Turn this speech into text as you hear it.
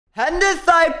Hand this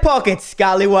thy pocket,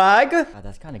 scallywag. Oh,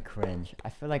 that's kind of cringe. I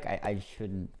feel like I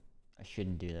shouldn't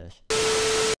do this.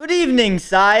 Good evening,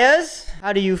 sires.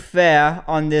 How do you fare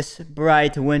on this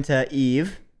bright winter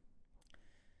eve?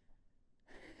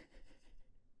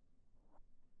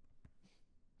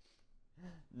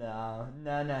 No.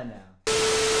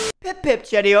 Pip pip,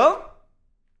 Cheerio.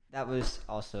 That was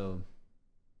also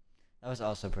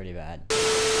pretty bad.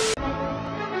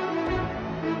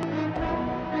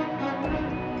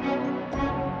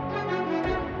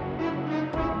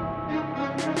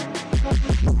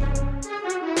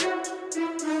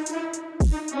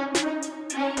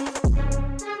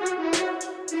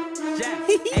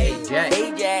 Hey Jack.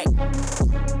 Hey Jack.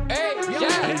 Hey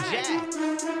Jack. Hey Jack.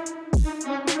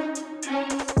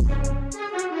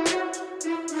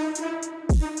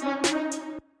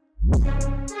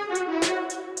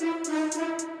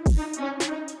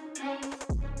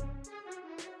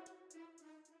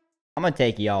 I'm gonna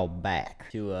take y'all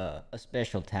back to a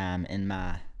special time in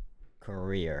my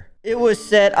career. It was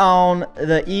set on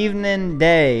the evening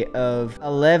day of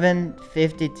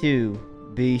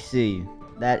 1152 BC.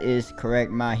 That is correct,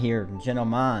 my here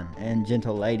gentlemen and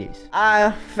gentle ladies.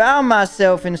 I found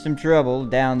myself in some trouble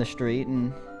down the street,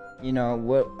 and you know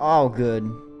what all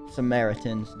good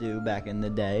Samaritans do back in the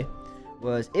day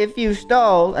was if you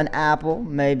stole an apple,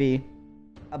 maybe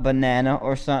a banana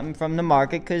or something from the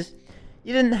market, because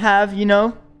you didn't have, you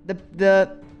know,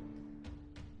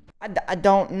 I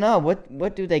don't know,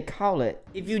 what do they call it?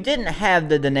 If you didn't have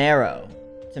the dinero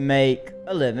to make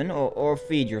a living or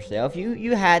feed yourself,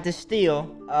 you had to steal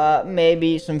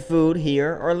maybe some food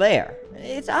here or there.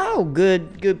 It's all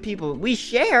good people. We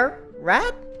share,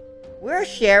 right? We're a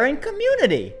sharing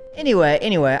community.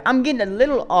 Anyway, I'm getting a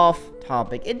little off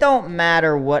topic. It don't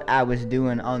matter what I was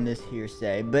doing on this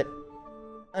hearsay, but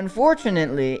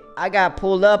unfortunately, I got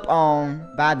pulled up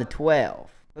on by the 12.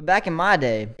 But back in my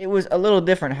day, it was a little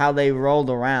different how they rolled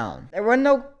around. There were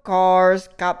no cars,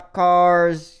 cop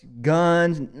cars,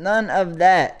 guns, none of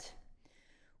that.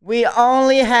 We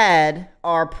only had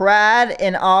our pride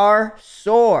and our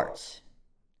swords.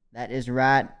 That is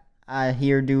right, I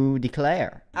here do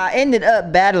declare. I ended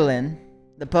up battling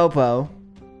the Popo,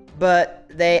 but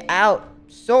they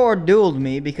out-sword dueled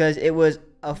me because it was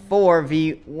a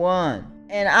 4v1.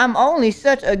 And I'm only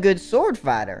such a good sword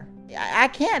fighter. I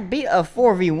can't beat a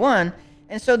 4v1,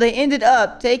 and so they ended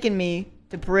up taking me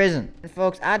to prison. And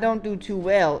folks, I don't do too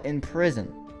well in prison.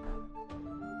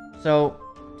 So,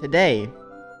 today,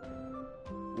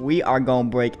 we are gonna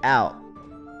break out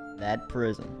that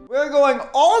prison. We're going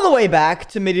all the way back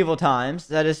to medieval times.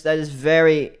 That is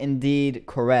very indeed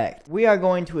correct. We are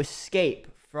going to escape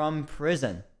from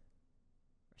prison.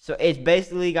 So it's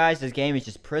basically, guys, this game is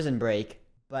just Prison Break,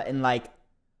 but in like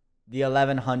the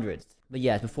 1100s. But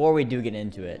yes, before we do get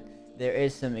into it, there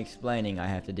is some explaining I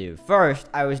have to do. First,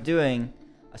 I was doing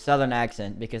a southern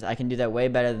accent because I can do that way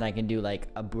better than I can do like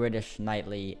a British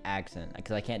knightly accent,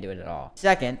 because I can't do it at all.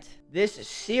 Second, this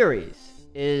series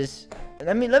is,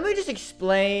 let me just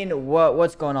explain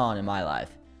what's going on in my life.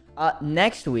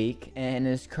 Next week, and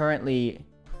it's currently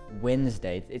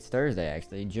Wednesday, it's Thursday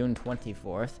actually, June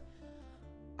 24th.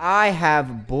 I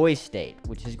have Boy State,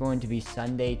 which is going to be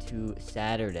Sunday to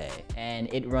Saturday, and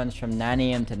it runs from 9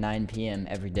 a.m. to 9 p.m.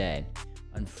 every day,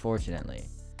 unfortunately.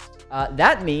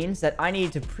 That means that I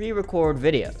need to pre-record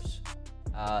videos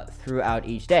throughout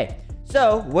each day.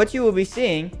 So, what you will be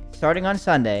seeing, starting on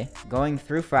Sunday, going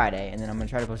through Friday, and then I'm going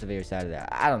to try to post a video Saturday.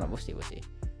 I don't know, we'll see,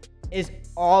 is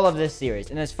all of this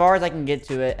series, and as far as I can get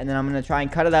to it, and then I'm gonna try and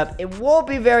cut it up. It won't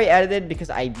be very edited because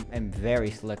I am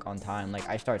very slick on time. Like,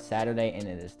 I start Saturday and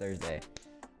it is Thursday.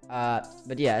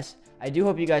 But yes, I do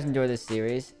hope you guys enjoy this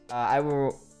series. I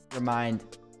will remind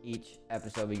each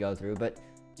episode we go through, but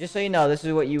just so you know, this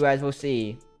is what you guys will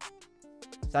see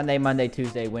Sunday, Monday,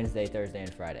 Tuesday, Wednesday, Thursday,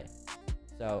 and Friday.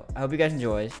 So I hope you guys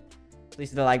enjoy. Please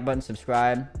hit the like button,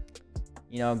 subscribe.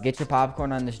 You know, get your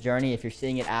popcorn on this journey. If you're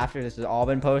seeing it after this has all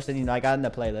been posted, you know, I got it in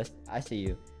the playlist. I see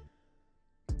you.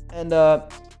 And,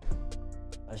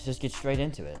 let's just get straight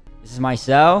into it. This is my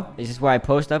cell. This is where I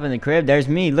post up in the crib. There's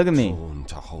me. Look at me. Sworn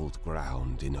to hold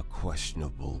ground in a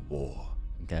questionable war.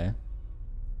 Okay.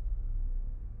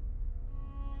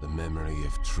 The memory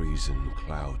of treason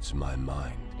clouds my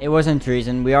mind. It wasn't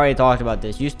treason. We already talked about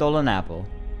this. You stole an apple.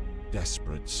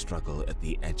 Desperate struggle at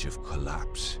the edge of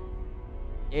collapse.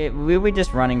 We were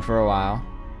just running for a while.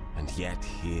 And yet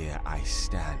here I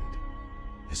stand,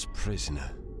 as prisoner.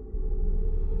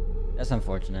 That's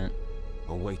unfortunate.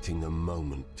 Awaiting the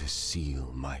moment to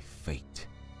seal my fate.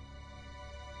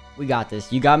 We got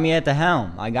this. You got me at the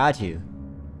helm. I got you.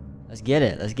 Let's get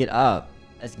it. Let's get up.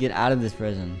 Let's get out of this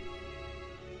prison.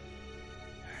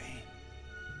 I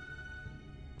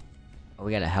Oh,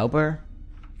 we got a helper?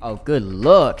 Oh, good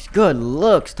looks. Good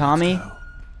looks, Tommy.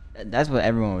 That's what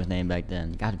everyone was named back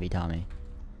then. Gotta be Tommy.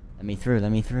 Let me through,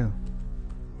 let me through.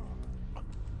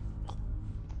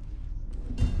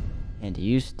 And to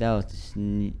use stealth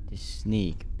to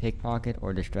sneak, pickpocket,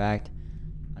 or distract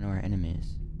unaware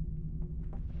enemies.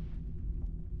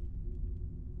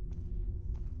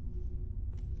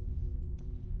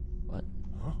 What?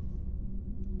 Huh?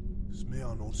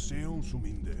 Smear no seum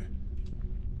suminde.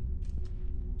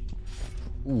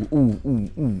 Ooh, ooh, ooh,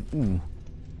 ooh, ooh.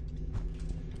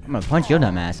 I'm gonna punch your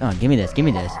dumb ass. Oh, give me this, give me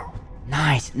this.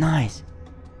 Nice, nice.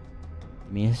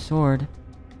 Give me his sword.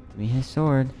 Give me his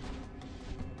sword.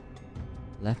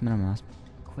 Left middle mouse.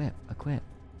 Equip, equip.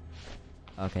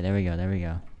 Okay, there we go, there we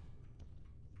go.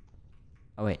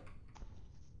 Oh, wait.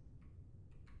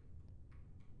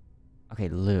 Okay,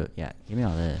 loot. Yeah, give me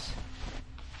all this.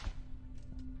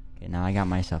 Okay, now I got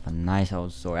myself a nice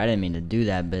old sword. I didn't mean to do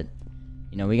that, but...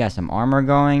 You know, we got some armor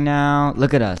going now.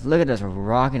 Look at us. Look at us. We're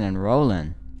rocking and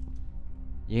rolling.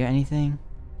 You got anything?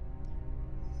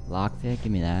 Lockpick?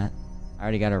 Give me that. I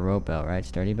already got a rope belt, right?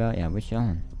 Sturdy belt? Yeah, we're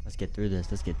chilling. Let's get through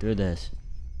this. Let's get through this.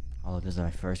 Oh, this is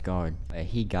my first guard. Wait,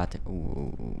 he got to...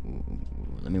 Ooh.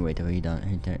 Let me wait till he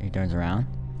turns around.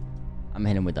 I'm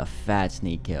hitting him with a fat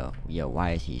sneak kill. Yo,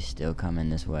 why is he still coming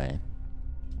this way?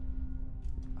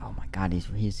 Oh my god,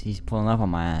 he's pulling up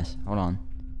on my ass. Hold on.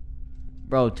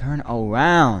 Bro, turn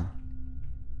around.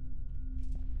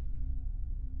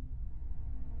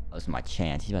 Oh, this is my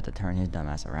chance. He's about to turn his dumb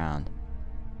ass around.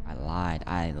 I lied.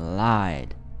 I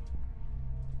lied.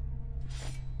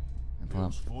 Pull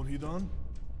up. I'm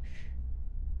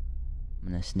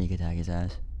gonna sneak attack his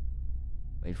ass.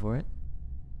 Wait for it.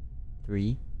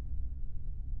 3.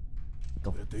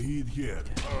 Go.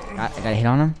 I got a hit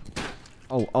on him.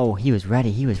 Oh, he was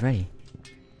ready. He was ready.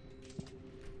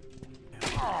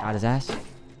 Got his ass.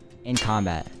 In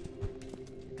combat.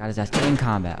 Got his ass in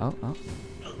combat. Oh.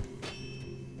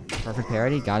 Perfect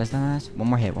parry. Got his dumb ass. One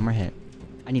more hit. One more hit.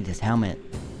 I need this helmet.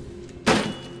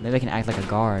 Maybe I can act like a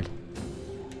guard.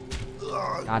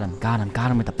 Got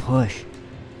him with the push.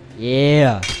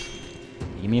 Yeah.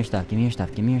 Give me your stuff. Give me your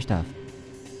stuff. Give me your stuff.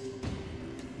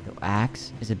 The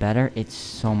axe. Is it better? It's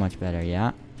so much better,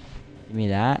 yeah. Give me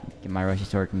that. Get my rusty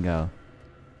sword can go.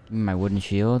 Give me my wooden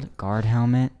shield. Guard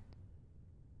helmet.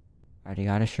 Already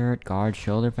got a shirt. Guard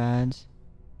shoulder pads.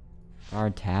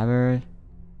 Guard tabard.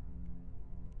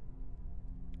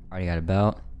 Already got a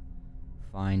belt.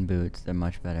 Fine boots. They're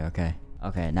much better. Okay.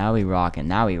 Okay, now we rockin'.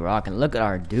 Now we rockin'. Look at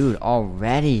our dude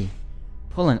already.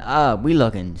 Pulling up. We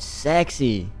looking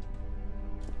sexy.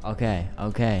 Okay.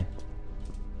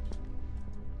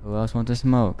 Who else want to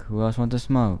smoke? Who else want to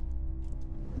smoke?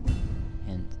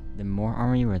 And the more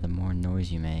armor you wear, the more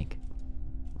noise you make.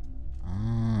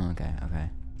 Oh, okay. Oh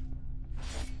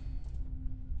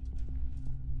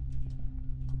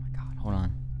my god, hold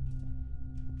on.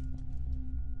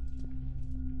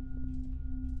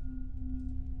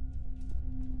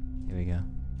 Here we go.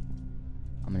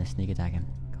 I'm gonna sneak attack him.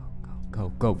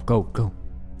 Go.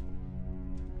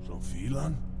 So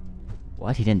Phelan?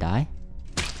 What? He didn't die?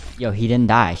 Yo, he didn't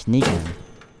die. Sneak him.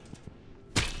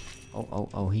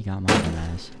 Oh, he got my dumb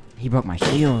ass. He broke my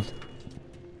shield.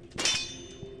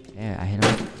 Yeah, I hit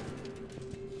him.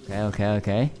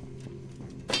 Okay.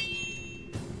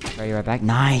 Throw you right back.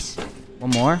 Nice.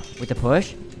 One more with the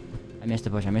push. I missed the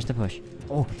push.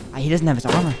 Oh, he doesn't have his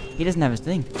armor. He doesn't have his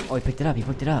thing. Oh, he picked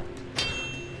it up.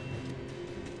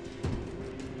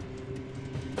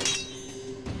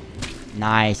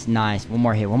 Nice. One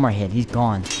more hit. He's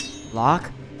gone.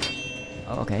 Lock.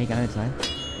 Oh, okay. He got it inside.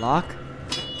 Lock.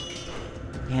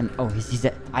 Damn. Oh, he's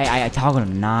dead. I toggled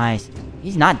him. Nice.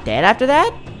 He's not dead after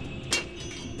that?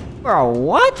 Bro,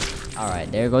 what?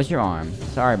 Alright, there goes your arm.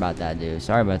 Sorry about that, dude.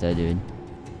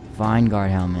 Fine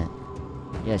guard helmet.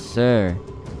 Yes, sir.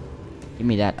 Give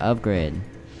me that upgrade.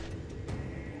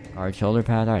 Guard shoulder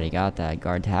pad, already got that.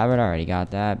 Guard tabard, already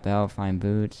got that. Belt, fine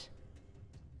boots.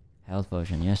 Health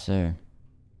potion, yes, sir.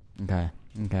 Okay.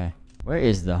 Where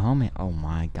is the helmet? Oh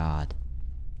my god.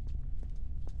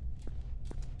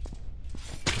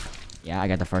 Yeah, I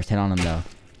got the first hit on him, though.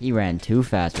 He ran too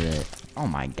fast with it. Oh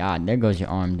my god, there goes your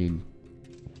arm, dude.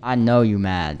 I know you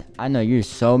mad. I know you're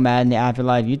so mad in the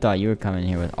afterlife. You thought you were coming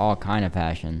here with all kind of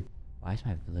passion. Why is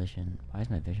my vision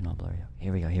all blurry?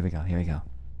 Here we go.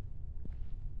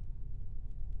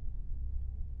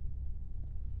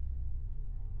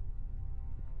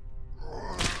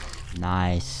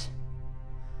 Nice.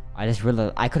 I just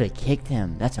realized I could have kicked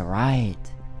him. That's alright.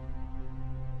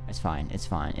 It's fine.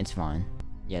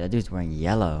 Yeah, that dude's wearing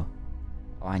yellow.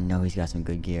 Oh, I know he's got some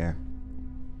good gear.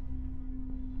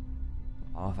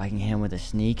 Oh, if I can hit him with a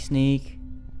sneak.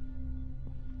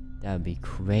 That would be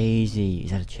crazy. Is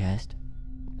that a chest?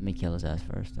 Let me kill his ass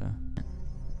first, though.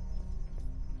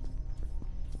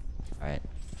 Alright.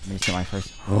 Let me just get my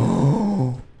first...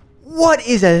 What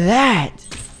is that?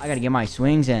 I gotta get my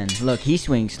swings in. Look, he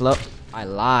swings slow. I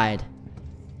lied.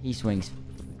 He swings...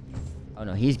 Oh,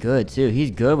 no, he's good, too.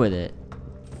 He's good with it.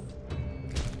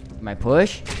 My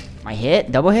push? My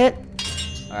hit? Double hit?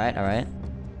 Alright, alright.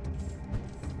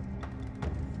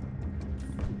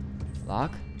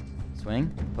 Lock.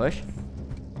 Swing. Push.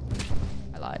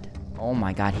 I lied. Oh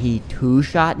my god, he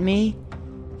two-shot me?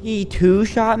 He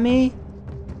two-shot me?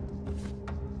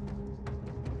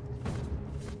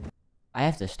 I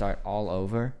have to start all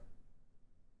over?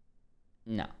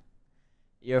 No.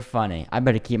 You're funny. I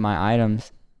better keep my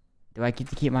items. Do I get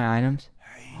to keep my items?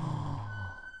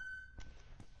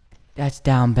 That's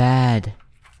down bad.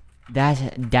 That's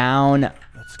down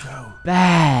Let's go.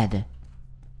 bad.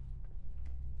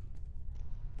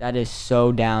 That is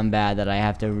so down bad that I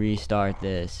have to restart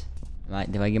this.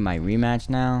 Do I get my rematch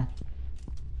now?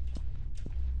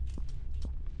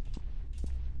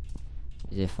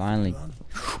 Is it finally...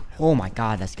 Oh my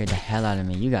god, that scared the hell out of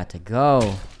me. You got to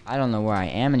go. I don't know where I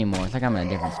am anymore. It's like I'm in a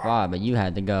different spot, but you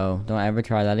had to go. Don't ever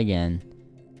try that again.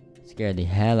 Scared the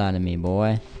hell out of me,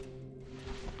 boy.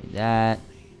 Look at that.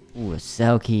 Ooh, a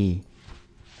Selkie.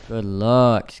 Good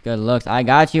looks. Good looks. I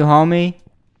got you, homie.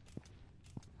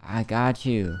 I got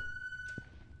you.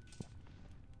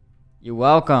 You're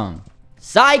welcome.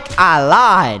 Psych! I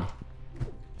lied!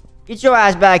 Get your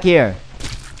ass back here.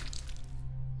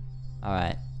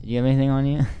 Alright. Did you have anything on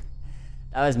you?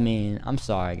 That was mean. I'm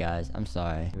sorry, guys. I'm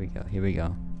sorry. Here we go. Here we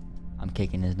go. I'm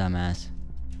kicking his dumb ass.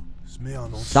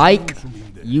 Psych!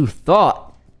 You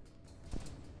thought.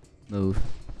 Move.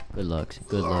 Good looks.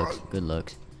 Good looks. Good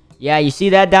looks. Yeah, you see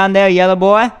that down there, yellow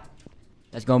boy?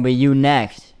 That's gonna be you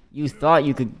next. You thought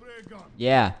you could...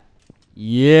 Yeah.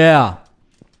 Yeah.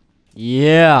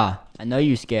 Yeah. I know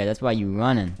you scared. That's why you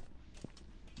running.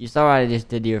 You saw what I just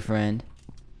did to your friend.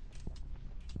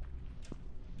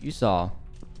 You saw.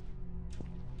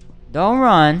 Don't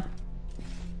run.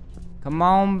 Come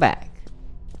on back.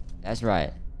 That's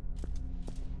right.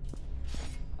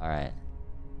 Alright.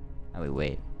 Now we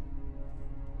wait.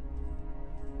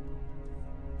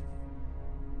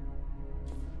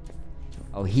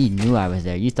 Oh, he knew I was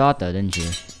there. You thought though, didn't you?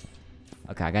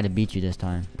 Okay, I gotta beat you this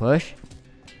time. Push.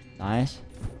 Nice.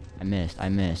 I missed. I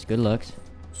missed. Good looks.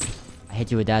 I hit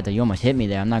you with that though. You almost hit me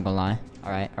there. I'm not gonna lie.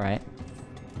 Alright, alright.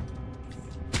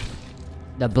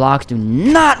 The blocks do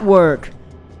not work!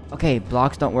 Okay,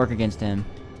 blocks don't work against him.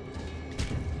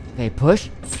 Okay, push.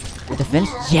 With the finish.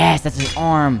 Yes, that's his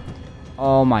arm.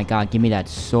 Oh my god, give me that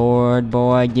sword,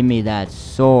 boy. Give me that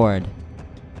sword.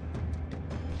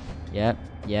 Yep,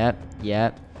 yep,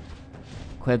 yep.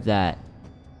 Equip that.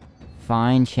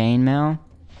 Fine chainmail?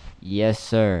 Yes,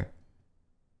 sir.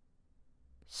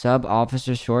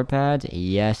 Sub-officer short pads?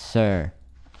 Yes, sir.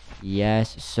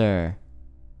 Yes, sir.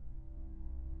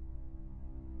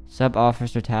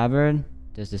 Sub-officer tabard?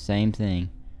 Does the same thing.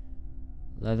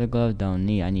 Leather glove don't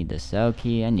need. I need the cell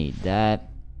key. I need that.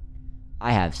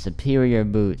 I have superior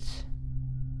boots.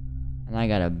 And I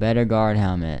got a better guard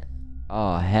helmet.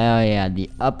 Oh, hell yeah. The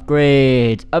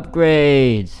upgrades.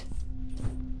 Upgrades.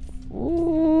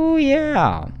 Ooh,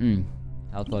 yeah.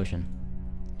 Health potion.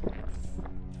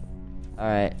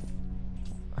 Alright.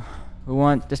 Who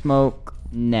wants the smoke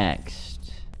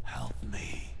next? Help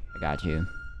me. I got you.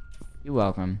 You're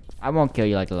welcome. I won't kill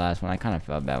you like the last one. I kind of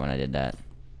felt bad when I did that.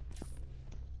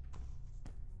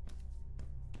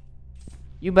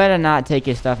 You better not take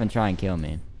his stuff and try and kill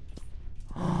me.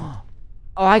 Oh,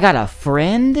 I got a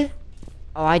friend?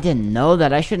 Oh, I didn't know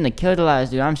that. I shouldn't have killed the last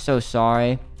dude. I'm so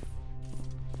sorry.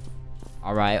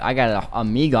 Alright, I got an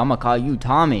amigo. I'm gonna call you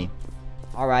Tommy.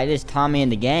 Alright, it's Tommy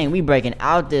and the gang. We breaking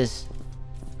out this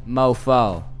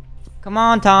mofo. Come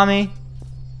on, Tommy.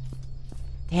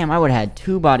 Damn, I would have had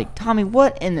two body. Tommy,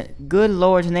 what in the good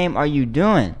Lord's name are you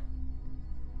doing?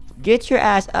 Get your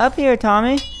ass up here,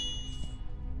 Tommy.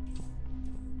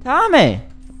 Tommy!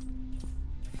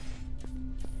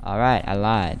 Alright, I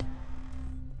lied.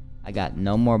 I got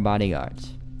no more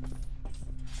bodyguards.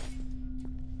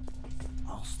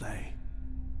 I'll stay.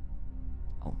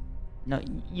 Oh, no,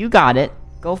 you got it.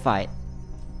 Go fight.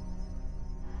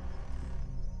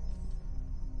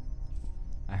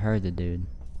 I heard the dude.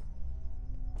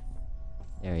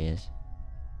 There he is.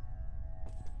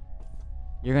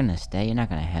 You're gonna stay? You're not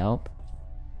gonna help?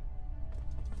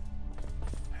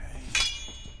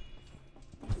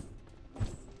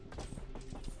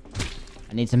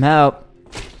 I need some help.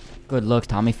 Good looks,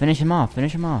 Tommy. Finish him off.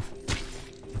 Finish him off.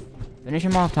 Finish Finish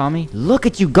him off, Tommy. Look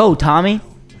at you go, Tommy.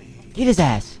 Get his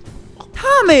ass.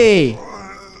 Tommy!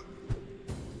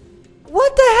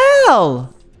 What the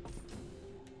hell?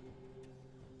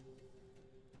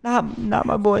 Not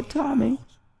my boy Tommy.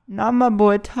 Not my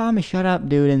boy Tommy. Shut up,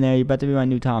 dude, in there. You're about to be my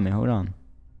new Tommy. Hold on.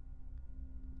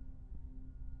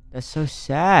 That's so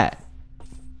sad.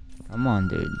 Come on,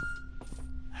 dude.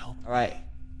 Alright.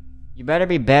 You better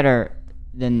be better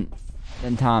than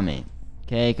Tommy.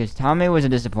 Okay? Because Tommy was a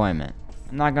disappointment.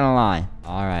 I'm not gonna lie.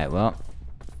 Alright, well.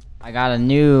 I got a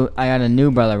new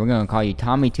brother. We're gonna call you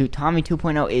Tommy 2. Tommy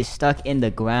 2.0 is stuck in the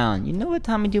ground. You know what,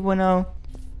 Tommy 2.0?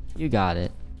 You got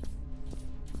it.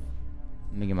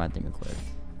 Let me get my thing real quick.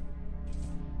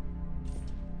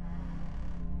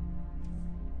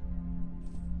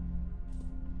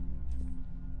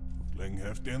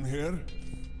 Länghäft in here.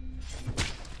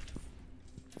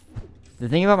 The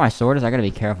thing about my sword is I gotta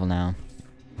be careful now.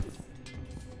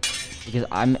 Because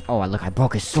oh, look, I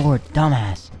broke his sword.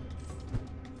 Dumbass.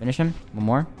 Finish him. One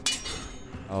more.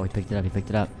 Oh, he picked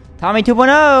it up. Tommy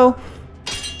 2.0!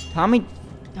 Tommy,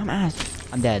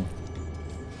 dumbass. I'm dead.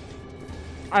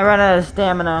 I ran out of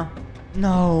stamina.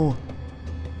 No.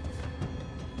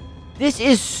 This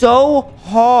is so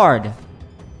hard.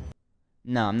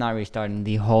 No, I'm not restarting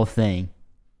the whole thing.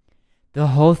 The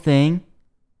whole thing?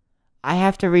 I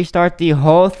have to restart the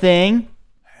whole thing?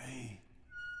 Hey.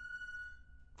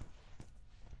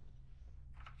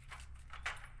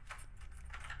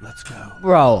 Let's go.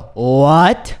 Bro,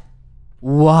 what?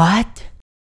 What?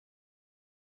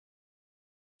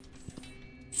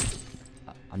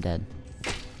 I'm dead.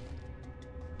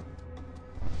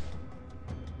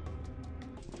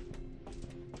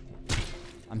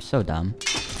 I'm so dumb.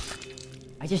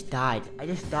 I just died. I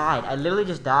literally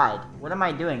just died. What am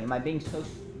I doing? Am I being so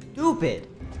stupid?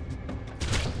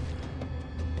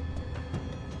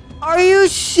 Are you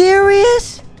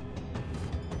serious?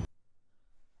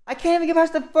 I can't even get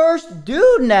past the first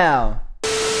dude now.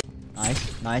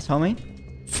 Nice, homie.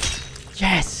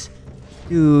 Yes!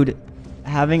 Dude,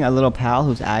 having a little pal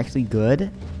who's actually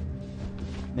good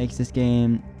makes this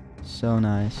game so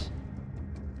nice.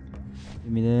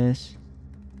 Give me this.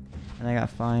 And I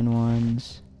got fine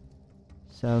ones.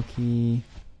 Selkie.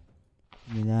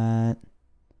 Give me that.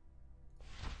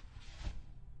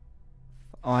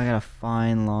 Oh, I got a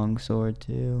fine longsword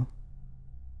too.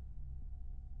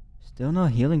 Still no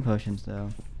healing potions though.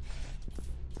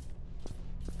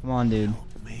 Come on, dude.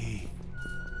 Help me.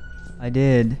 I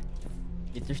did.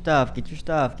 Get your stuff, get your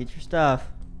stuff, get your stuff.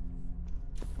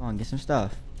 Come on, get some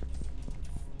stuff.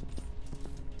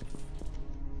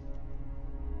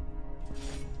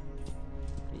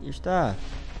 Get your stuff.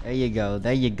 There you go,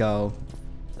 there you go.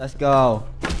 Let's go.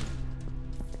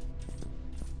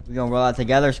 We gonna roll out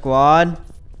together, squad.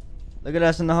 Look at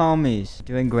us and the homies.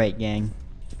 Doing great, gang.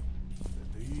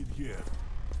 Lead here.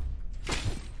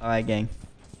 Alright, gang.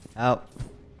 Out.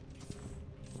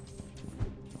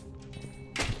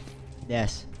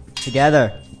 Yes.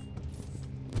 Together.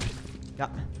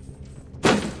 Got.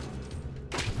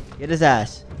 Get his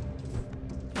ass.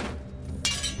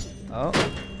 Oh.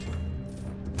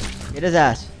 Get his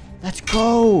ass. Let's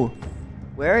go!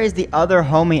 Where is the other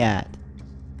homie at?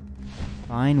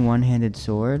 Fine one-handed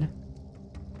sword.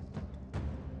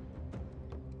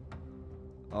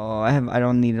 Oh, I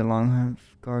don't need a long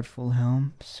guard full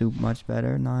helm. Soup much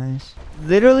better. Nice.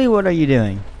 Literally, what are you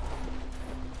doing?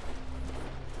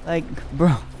 Like,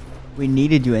 bro, we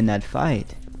needed you in that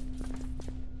fight.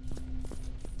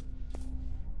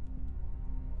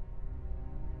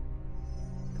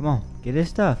 Come on, get his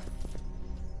stuff.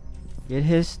 Get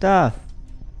his stuff.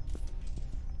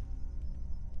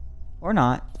 Or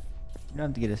not. You don't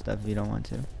have to get his stuff if you don't want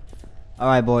to.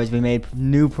 Alright, boys, we made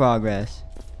new progress.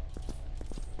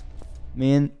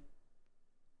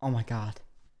 Oh my god.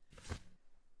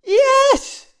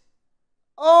 Yes!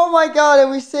 Oh my god, and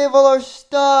we save all our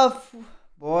stuff.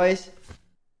 Boys.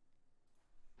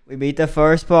 We beat the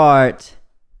first part.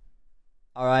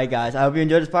 Alright, guys. I hope you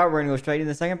enjoyed this part. We're gonna go straight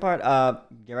into the second part.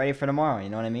 Get ready for tomorrow. You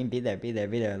know what I mean? Be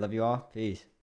there. Love you all. Peace.